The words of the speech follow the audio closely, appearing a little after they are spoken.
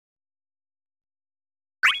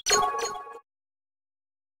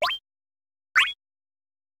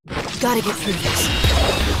Gotta get through this.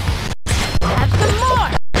 Have some more!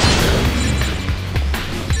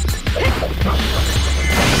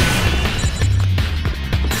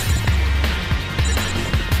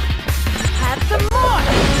 Have some more!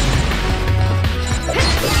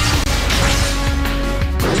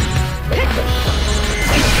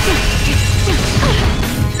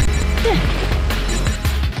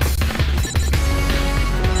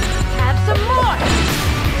 Have some more!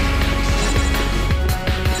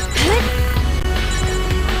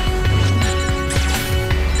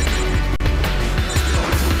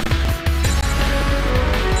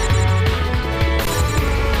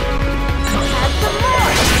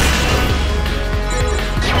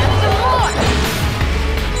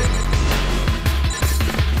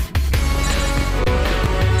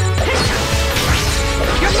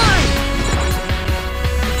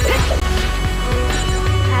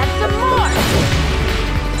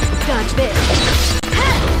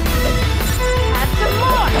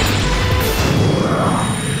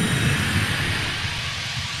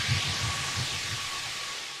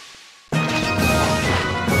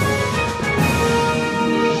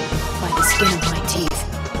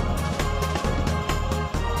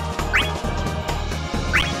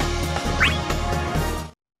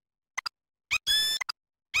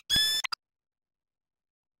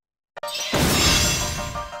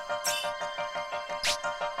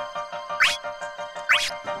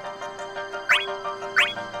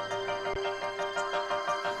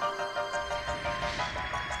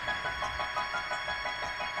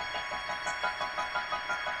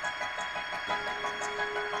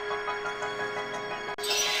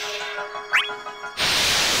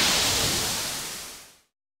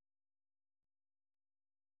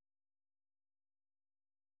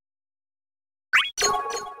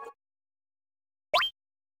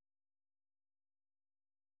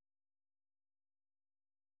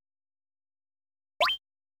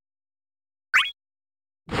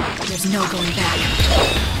 There's no going back.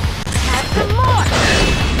 Have some more!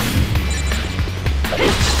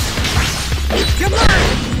 Come on!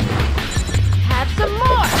 Have some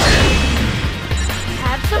more!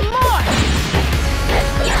 Have some more!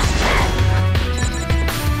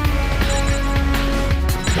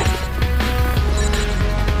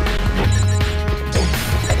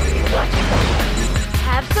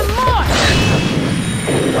 Have some more!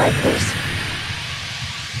 Like this.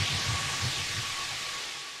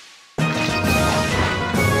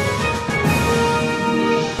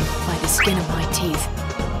 Skin of my teeth.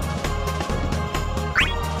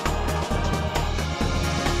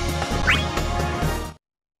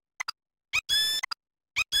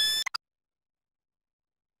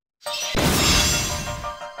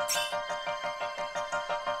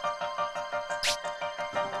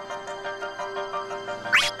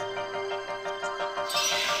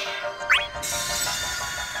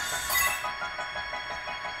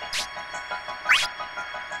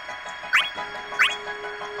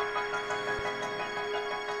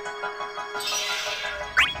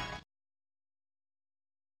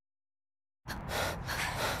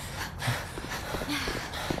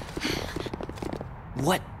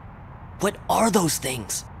 What are those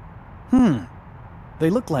things?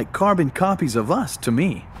 They look like carbon copies of us to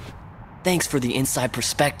me. Thanks for the inside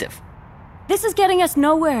perspective. This is getting us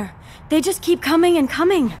nowhere. They just keep coming and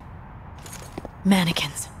coming.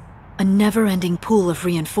 Mannequins. A never-ending pool of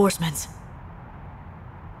reinforcements.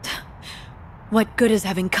 What good is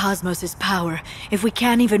having Cosmos' power if we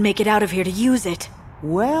can't even make it out of here to use it?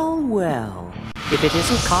 Well, well. If it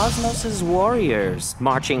isn't Cosmos' warriors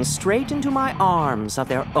marching straight into my arms of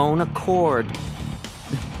their own accord.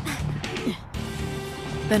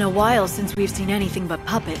 Been a while since we've seen anything but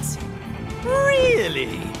puppets.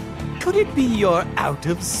 Really? Could it be you're out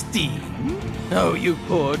of steam? Oh, you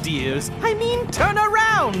poor dears. I mean, turn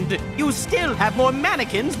around! You still have more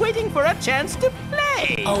mannequins waiting for a chance to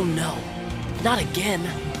play! Oh no, not again.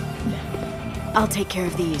 I'll take care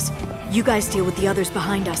of these. You guys deal with the others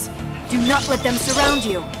behind us. Do not let them surround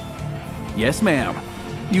you! Yes, ma'am.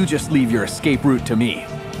 You just leave your escape route to me.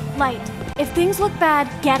 Light, if things look bad,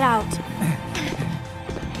 get out.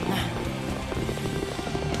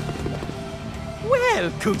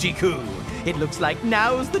 Well, Kujiku, it looks like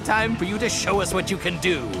now's the time for you to show us what you can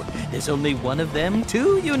do. There's only one of them,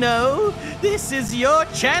 too, you know. This is your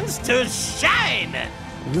chance to shine!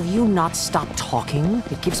 Will you not stop talking?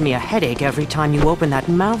 It gives me a headache every time you open that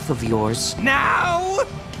mouth of yours. Now!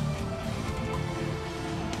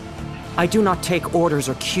 I do not take orders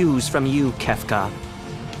or cues from you, Kefka.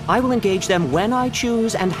 I will engage them when I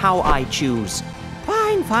choose and how I choose.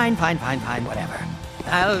 Fine, whatever.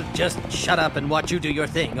 I'll just shut up and watch you do your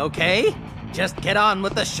thing, okay? Just get on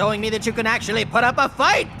with the showing me that you can actually put up a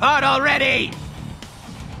fight part already!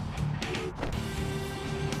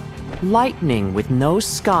 Lightning with no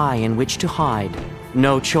sky in which to hide.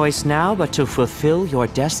 No choice now but to fulfill your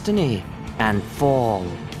destiny and fall.